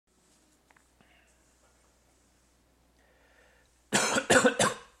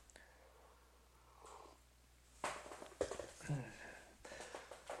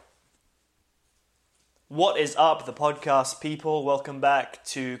What is up, the podcast people? Welcome back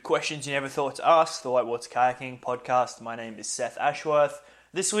to Questions You Never Thought to Ask, the Whitewater Kayaking podcast. My name is Seth Ashworth.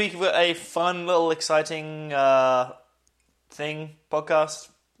 This week we've got a fun little exciting podcast.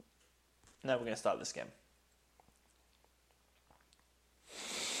 Now we're going to start this game.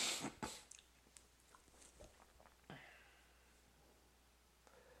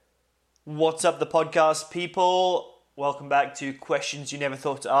 What's up, the podcast people? Welcome back to Questions You Never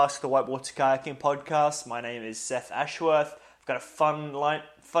Thought to Ask, the Whitewater Kayaking podcast. My name is Seth Ashworth. I've got a fun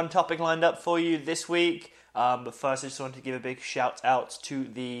topic lined up for you this week. But first, I just wanted to give a big shout out to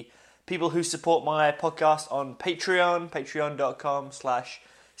the people who support my podcast on Patreon,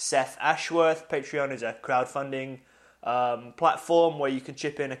 patreon.com/Seth Ashworth. Patreon is a crowdfunding platform where you can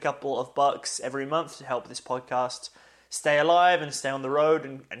chip in a couple of bucks every month to help this podcast stay alive and stay on the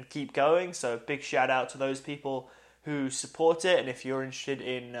road and keep going. So big shout out to those people who support it, and if you're interested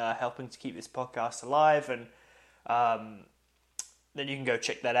in helping to keep this podcast alive, and then you can go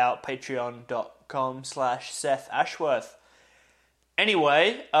check that out, patreon.com/Seth Ashworth.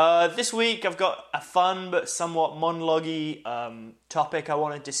 Anyway, this week I've got a fun but somewhat monologue-y topic I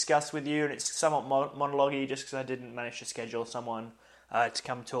want to discuss with you, and it's somewhat monologue-y just because I didn't manage to schedule someone to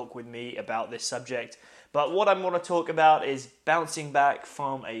come talk with me about this subject. But what I'm going to talk about is bouncing back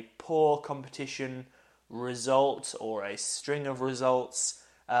from a poor competition result or a string of results,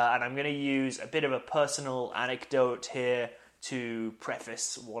 and I'm going to use a bit of a personal anecdote here to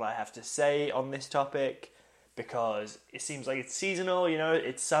preface what I have to say on this topic, because it seems like it's seasonal. You know,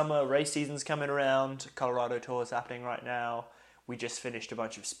 it's summer, race season's coming around, Colorado Tour is happening right now, we just finished a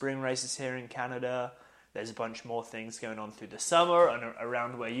bunch of spring races here in Canada, there's a bunch more things going on through the summer and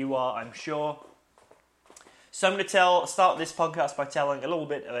around where you are, I'm sure. So I'm going to start this podcast by telling a little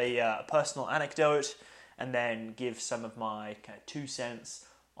bit of a personal anecdote, and then give some of my kind of 2 cents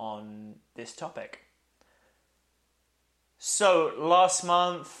on this topic. So last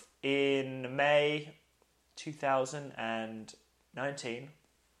month in May 2019,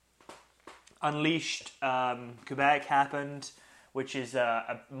 Unleashed Quebec happened, which is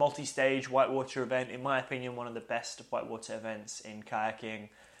a multi-stage whitewater event. In my opinion, one of the best whitewater events in kayaking.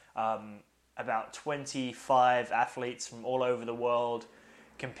 About 25 athletes from all over the world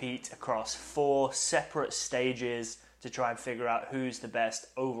compete across 4 separate stages to try and figure out who's the best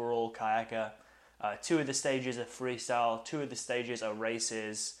overall kayaker. 2 of the stages are freestyle, 2 of the stages are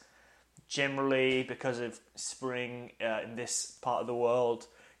races. Generally, because of spring in this part of the world,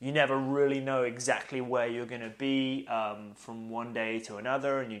 you never really know exactly where you're going to be from one day to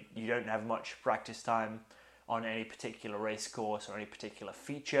another, and you don't have much practice time on any particular race course or any particular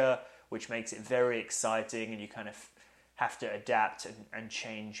feature, which makes it very exciting, and you kind of have to adapt and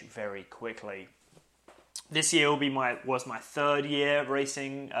change very quickly. This year was my 3rd year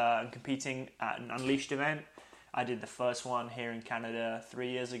racing and competing at an Unleashed event. I did the first one here in Canada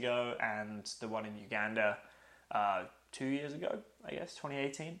 3 years ago, and the one in Uganda 2 years ago, I guess,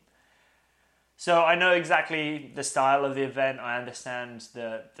 2018. So I know exactly the style of the event. I understand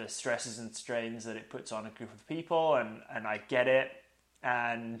the stresses and strains that it puts on a group of people, and I get it.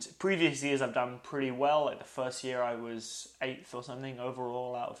 And previous years I've done pretty well. Like the first year I was 8th or something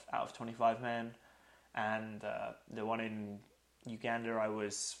overall out of 25 men, and the one in Uganda I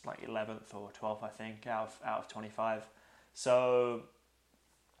was like 11th or 12th, I think, out of 25. So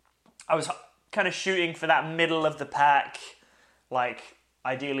I was kind of shooting for that middle of the pack, like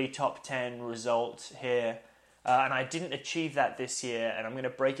ideally top 10 result here, and I didn't achieve that this year. And I'm going to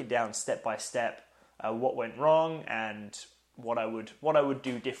break it down step by step, what went wrong and what I would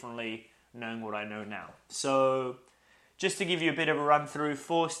do differently, knowing what I know now. So just to give you a bit of a run through,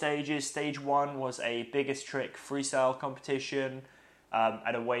 4 stages. Stage 1 was a biggest trick freestyle competition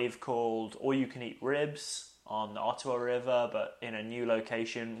at a wave called All You Can Eat Ribs on the Ottawa River, but in a new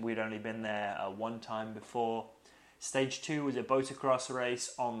location. We'd only been there one time before. Stage 2 was a boatacross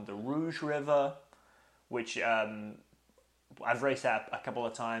race on the Rouge River, which I've raced at a couple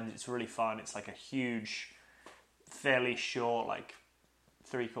of times. It's really fun. It's like a huge, fairly short, like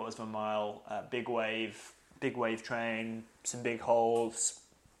 3/4 of a mile, big wave train, some big holes,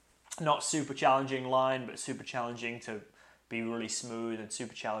 not super challenging line, but super challenging to be really smooth, and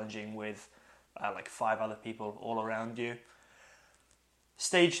super challenging with like 5 other people all around you.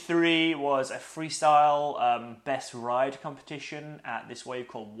 Stage 3 was a freestyle best ride competition at this wave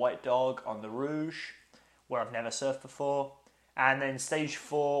called White Dog on the Rouge, where I've never surfed before. And then stage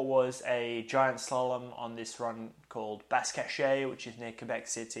 4 was a giant slalom on this run called Basse Cachée, which is near Quebec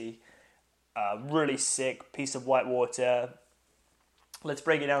City. Really sick piece of whitewater. Let's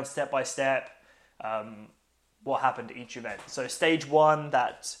break it down step by step. What happened at each event. So stage 1,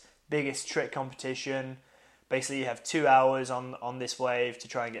 that biggest trick competition. Basically, you have 2 hours on this wave to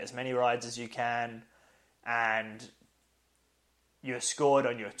try and get as many rides as you can, and you're scored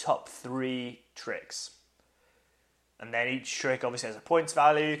on your top 3 tricks. And then each trick obviously has a points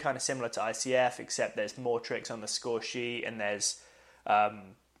value, kind of similar to ICF, except there's more tricks on the score sheet, and there's a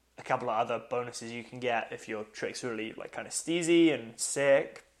couple of other bonuses you can get if your trick's really like kind of steezy and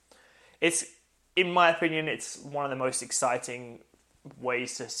sick. It's, in my opinion, it's one of the most exciting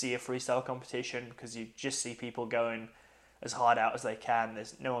ways to see a freestyle competition, because you just see people going as hard out as they can.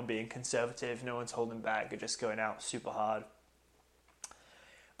 There's no one being conservative, no one's holding back, they're just going out super hard.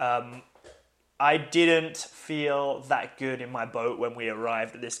 I didn't feel that good in my boat when we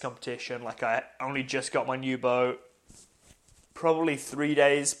arrived at this competition. Like, I only just got my new boat probably 3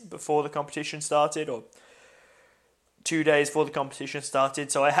 days before the competition started, or 2 days before the competition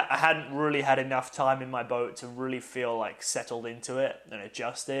started. So I hadn't really had enough time in my boat to really feel like settled into it and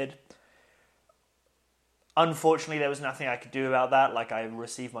adjusted. Unfortunately, there was nothing I could do about that. Like, I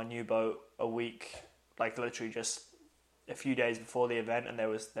received my new boat a week, like literally just a few days before the event, and there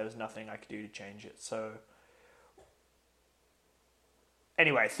was nothing I could do to change it. So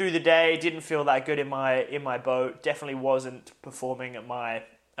anyway, through the day, didn't feel that good in my boat. Definitely wasn't performing at my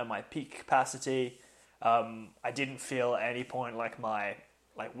peak capacity. I didn't feel at any point like my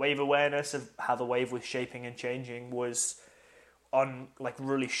wave awareness of how the wave was shaping and changing was on like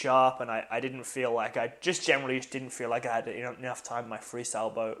really sharp, and I didn't feel like I generally didn't feel like I had enough time in my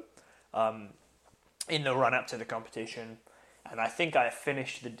freestyle boat in the run up to the competition. And I think I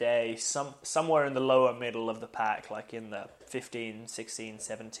finished the day somewhere in the lower middle of the pack, like in the 15, 16,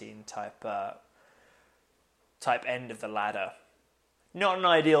 17 type end of the ladder. Not an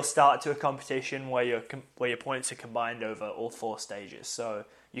ideal start to a competition where your points are combined over all 4 stages. So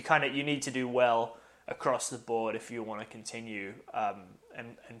you need to do well across the board if you want to continue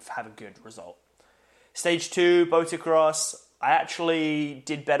and have a good result. Stage 2, Boatacross. I actually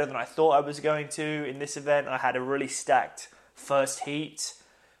did better than I thought I was going to in this event. I had a really stacked first heat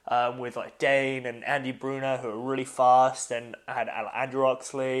with like Dane and Andy Brunner, who are really fast, and I had Andrew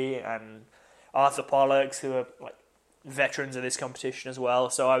Oxley and Arthur Pollux, who are like veterans of this competition as well.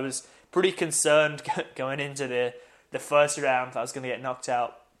 So I was pretty concerned going into the first round that I was going to get knocked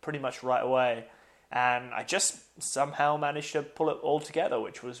out pretty much right away, and I just somehow managed to pull it all together,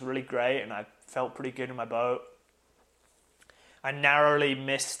 which was really great, and I felt pretty good in my boat. I narrowly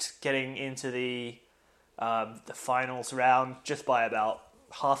missed getting into the finals round just by about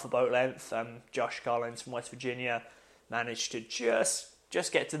half a boat length. Josh Collins from West Virginia managed to just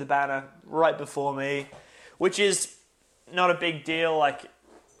get to the banner right before me, which is not a big deal. Like,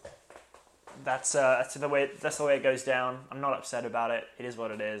 that's the way it goes down. I'm not upset about it. It is what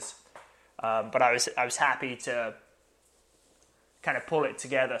it is. But I was happy to kind of pull it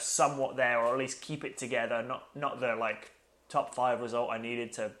together somewhat there, or at least keep it together. Not the like top 5 result I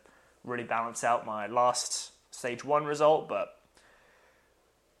needed to really balance out my last stage 1 result, but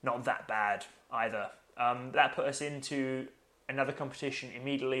not that bad either. That put us into another competition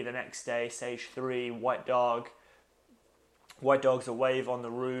immediately the next day, stage 3, White Dog. White Dog's a wave on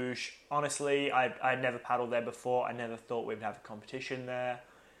the Rouge. Honestly, I'd never paddled there before. I never thought we'd have a competition there.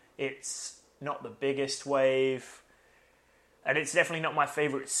 It's not the biggest wave, and it's definitely not my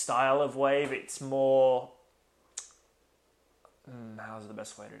favourite style of wave. It's more... how's the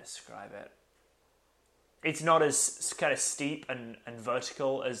best way to describe it? It's not as kind of steep and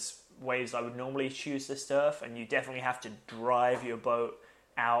vertical as waves I would normally choose to surf, and you definitely have to drive your boat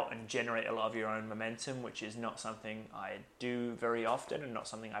out and generate a lot of your own momentum, which is not something I do very often and not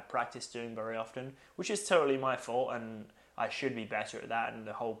something I practice doing very often, which is totally my fault, and I should be better at that. And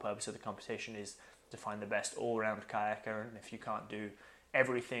the whole purpose of the competition is to find the best all-round kayaker, and if you can't do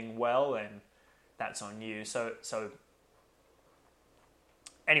everything well, then that's on you. So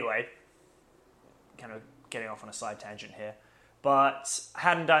anyway, kind of getting off on a side tangent here, but I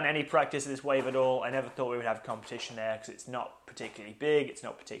hadn't done any practice of this wave at all. I never thought we would have a competition there because it's not particularly big, it's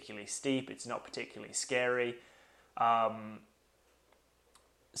not particularly steep, it's not particularly scary.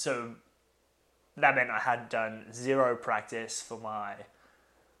 So that meant I had done 0 practice for my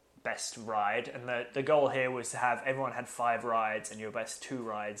best ride, and the goal here was to have everyone had 5 rides and your best 2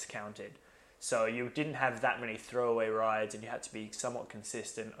 rides counted. So you didn't have that many throwaway rides, and you had to be somewhat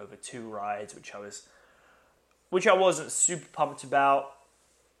consistent over 2 rides, which I wasn't super pumped about.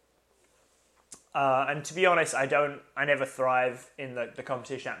 And to be honest, I never thrive in the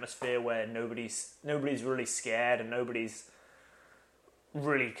competition atmosphere where nobody's really scared and nobody's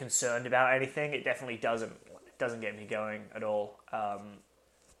really concerned about anything. It definitely doesn't get me going at all.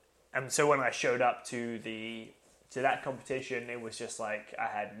 And so when I showed up to the to that competition, it was just like I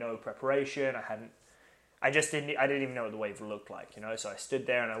had no preparation. I didn't even know what the wave looked like, you know. So I stood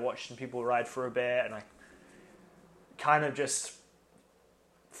there and I watched some people ride for a bit, and I kind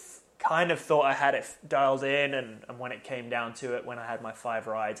of thought I had it dialed in, and when it came down to it, when I had my 5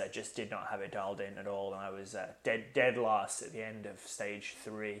 rides, I just did not have it dialed in at all, and I was dead last at the end of stage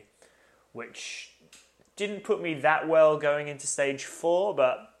 3, which didn't put me that well going into stage 4,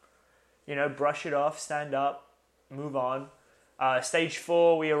 but, you know, brush it off, stand up, move on. Stage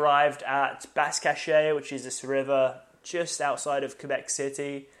 4, we arrived at Basse-Cachets, which is this river just outside of Quebec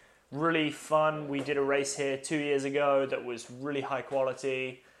City. Really fun. We did a race here 2 years ago that was really high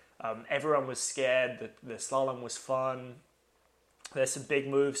quality. Everyone was scared. The slalom was fun. There's some big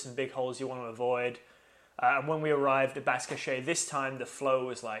moves, some big holes you want to avoid. And when we arrived at Basse-Cachets this time, the flow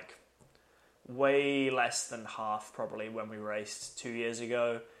was like way less than half probably when we raced 2 years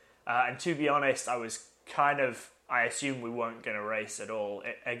ago. And to be honest, I assumed we weren't going to race at all.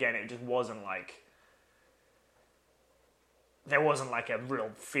 It just wasn't like... There wasn't like a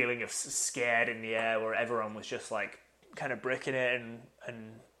real feeling of scared in the air where everyone was just like kind of bricking it,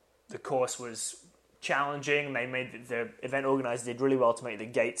 and the course was challenging. The event organizer did really well to make the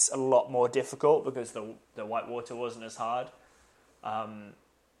gates a lot more difficult because the white water wasn't as hard.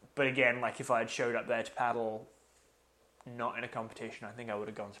 But again, like if I had showed up there to paddle not in a competition, I think I would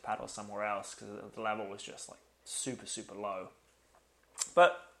have gone to paddle somewhere else because the level was just like super, super low.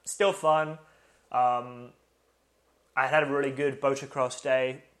 But still fun. I had a really good motocross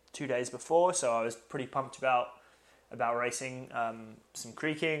day 2 days before, so I was pretty pumped about racing some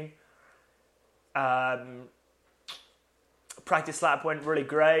creeking. Practice lap went really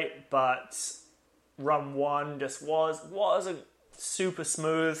great, but run 1 just wasn't super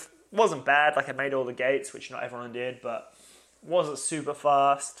smooth. Wasn't bad, like I made all the gates, which not everyone did, but wasn't super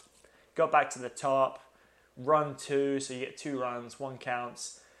fast. Got back to the top. Run 2, so you get 2 runs, 1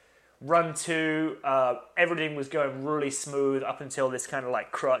 counts. Run 2, everything was going really smooth up until this kind of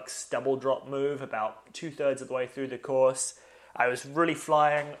like crux double drop move about 2/3 of the way through the course. I was really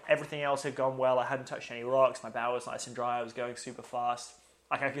flying. Everything else had gone well. I hadn't touched any rocks. My bow was nice and dry. I was going super fast.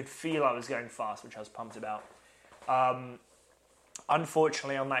 Like I could feel I was going fast, which I was pumped about.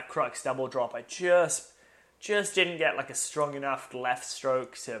 Unfortunately, on that crux double drop, I just didn't get like a strong enough left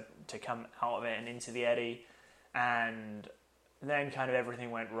stroke to come out of it and into the eddy. And then kind of everything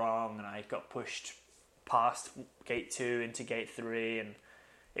went wrong, and I got pushed past gate 2 into gate 3, and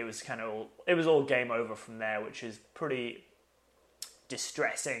it was all game over from there, which is pretty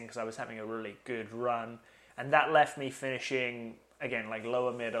distressing because I was having a really good run, and that left me finishing again like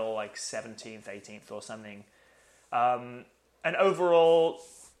lower middle, like 17th, 18th or something. And overall,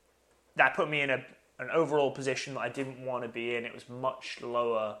 that put me in an overall position that I didn't want to be in. It was much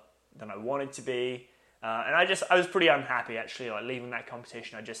lower than I wanted to be. And I was pretty unhappy actually, like leaving that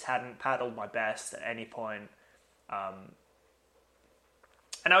competition. I just hadn't paddled my best at any point. And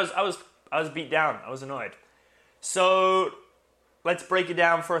I was beat down. I was annoyed. So let's break it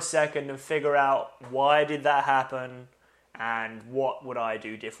down for a second and figure out why did that happen and what would I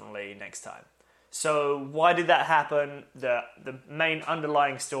do differently next time. So why did that happen? The main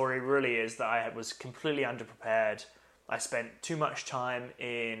underlying story really is that I was completely underprepared. I spent too much time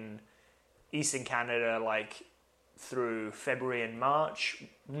in Eastern Canada, like through February and March,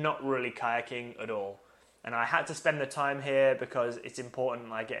 not really kayaking at all. And I had to spend the time here because it's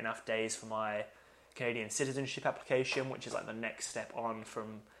important I get enough days for my Canadian citizenship application, which is like the next step on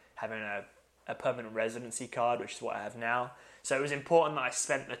from having a permanent residency card, which is what I have now. So it was important that I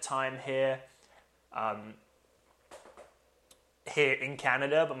spent the time here in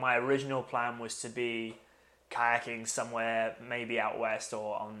Canada, but my original plan was to be kayaking somewhere maybe out west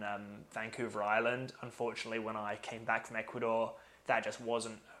or on Vancouver Island. Unfortunately, when I came back from Ecuador, that just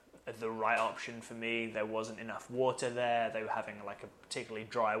wasn't the right option for me. There wasn't enough water there. They were having like a particularly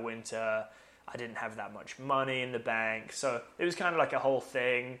dry winter. I didn't have that much money in the bank, so it was kind of like a whole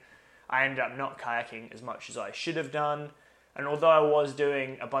thing. I ended up not kayaking as much as I should have done, and although I was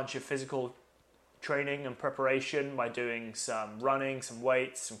doing a bunch of physical training and preparation by doing some running, some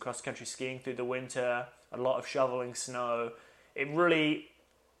weights, some cross-country skiing through the winter, a lot of shoveling snow,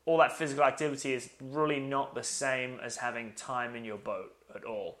 all that physical activity is really not the same as having time in your boat at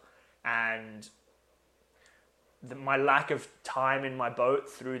all. And my lack of time in my boat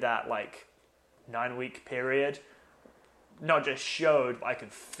through that like 9-week period not just showed, but I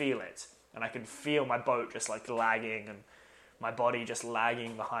could feel it. And I could feel my boat just like lagging and my body just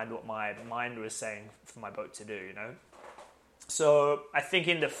lagging behind what my mind was saying for my boat to do, you know? So I think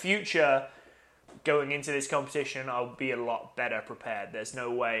in the future, going into this competition, I'll be a lot better prepared. There's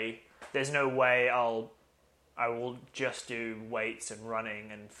no way I will just do weights and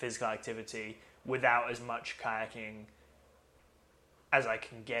running and physical activity without as much kayaking as I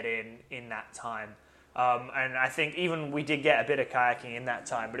can get in that time. And I think even we did get a bit of kayaking in that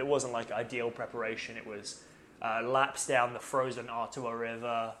time, but it wasn't like ideal preparation. It was laps down the frozen Ottawa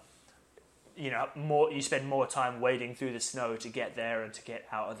River. You spend more time wading through the snow to get there and to get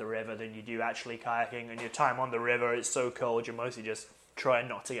out of the river than you do actually kayaking. And your time on the river, it's so cold, you're mostly just trying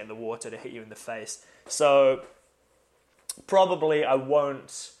not to get the water to hit you in the face. So probably I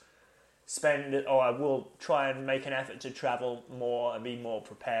won't spend it, or I will try and make an effort to travel more and be more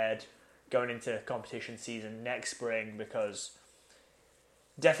prepared going into competition season next spring, because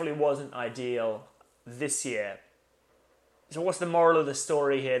definitely wasn't ideal this year. So what's the moral of the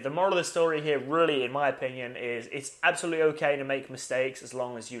story here? The moral of the story here, really, in my opinion, is it's absolutely okay to make mistakes as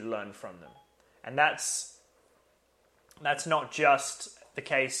long as you learn from them. And that's not just the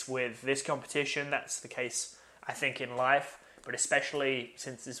case with this competition, that's the case, I think, in life, but especially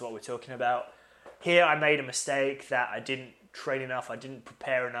since this is what we're talking about. Here I made a mistake that I didn't train enough, I didn't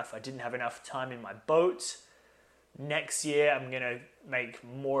prepare enough, I didn't have enough time in my boat. Next year I'm going to make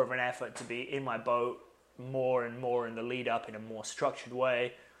more of an effort to be in my boat more and more in the lead up in a more structured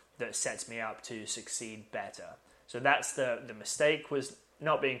way that sets me up to succeed better. So that's the mistake, was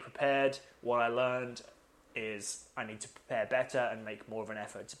not being prepared. What I learned is I need to prepare better and make more of an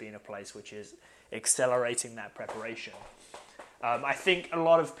effort to be in a place which is accelerating that preparation. I think a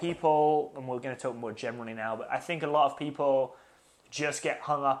lot of people, and we're going to talk more generally now, but I think a lot of people just get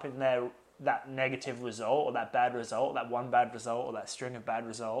hung up in that negative result or that bad result, that one bad result or that string of bad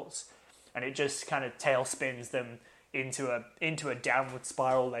results, and it just kind of tailspins them into a downward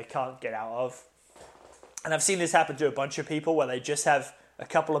spiral they can't get out of. And I've seen this happen to a bunch of people where they just have a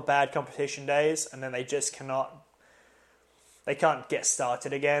couple of bad competition days and then they just can't get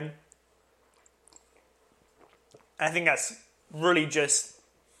started again. I think that's really just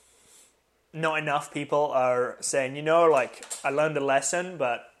not enough people are saying, I learned a lesson,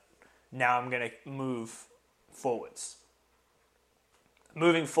 but now I'm going to move forwards.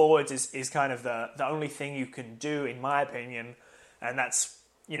 Moving forwards is kind of the only thing you can do, in my opinion, and that's,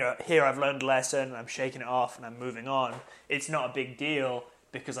 here I've learned a lesson, and I'm shaking it off, and I'm moving on. It's not a big deal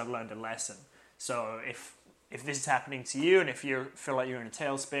because I've learned a lesson. So if this is happening to you, and if you feel like you're in a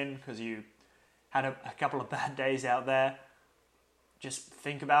tailspin because you had a couple of bad days out there, just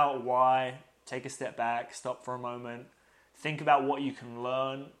think about why, take a step back, stop for a moment, think about what you can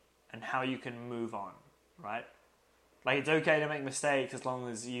learn and how you can move on, right? Like, it's okay to make mistakes as long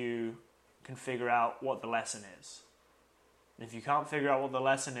as you can figure out what the lesson is. And if you can't figure out what the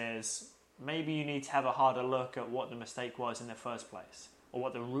lesson is, maybe you need to have a harder look at what the mistake was in the first place, or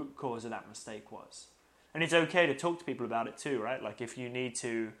what the root cause of that mistake was. And it's okay to talk to people about it too, right? Like, if you need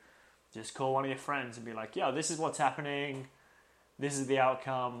to just call one of your friends and be like, this is what's happening, this is the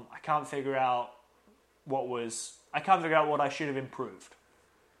outcome, I can't figure out what I should have improved.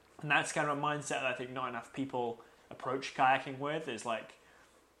 And that's kind of a mindset that I think not enough people approach kayaking with, is like,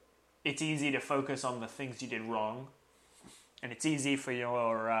 it's easy to focus on the things you did wrong, and it's easy for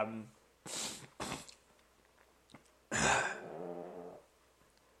your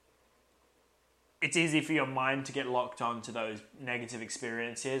it's easy for your mind to get locked onto those negative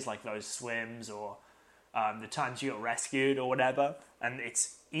experiences, like those swims or the times you got rescued or whatever, and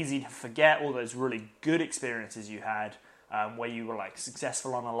it's easy to forget all those really good experiences you had, where you were like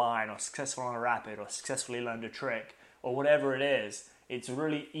successful on a line or successful on a rapid or successfully learned a trick or whatever it is. It's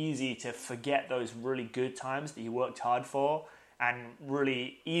really easy to forget those really good times that you worked hard for, and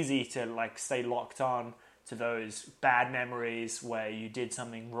really easy to like stay locked on to those bad memories where you did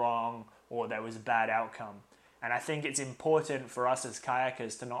something wrong or there was a bad outcome. And I think it's important for us as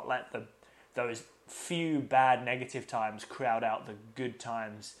kayakers to not let those few bad negative times crowd out the good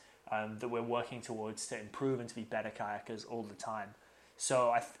times that we're working towards to improve and to be better kayakers all the time.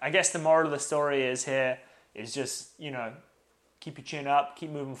 So I guess the moral of the story is just, keep your chin up, keep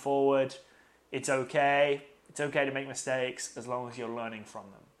moving forward. It's okay. It's okay to make mistakes as long as you're learning from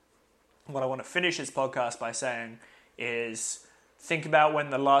them. What I want to finish this podcast by saying is, think about when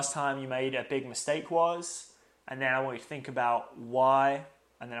the last time you made a big mistake was, and then I want you to think about why,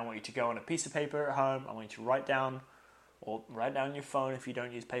 and then I want you to go on a piece of paper at home. I want you to write down your phone if you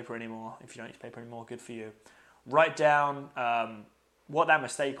don't use paper anymore. If you don't use paper anymore, good for you. Write down what that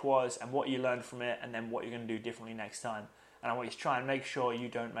mistake was and what you learned from it, and then what you're going to do differently next time. And I want you to try and make sure you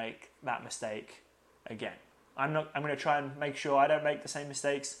don't make that mistake again. I'm going to try and make sure I don't make the same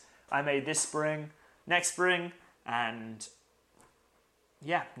mistakes I made this spring, next spring, and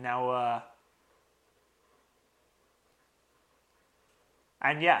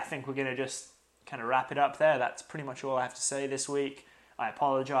I think we're going to just kind of wrap it up there. That's pretty much all I have to say this week. I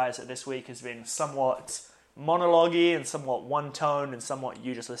apologise that this week has been somewhat monologue-y and somewhat one-tone and somewhat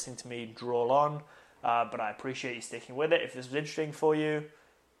you just listening to me drawl on. But I appreciate you sticking with it. If this was interesting for you,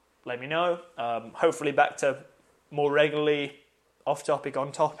 let me know. Hopefully back to more regularly off-topic,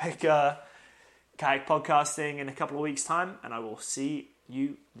 on-topic kayak podcasting in a couple of weeks' time. And I will see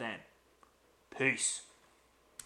you then. Peace.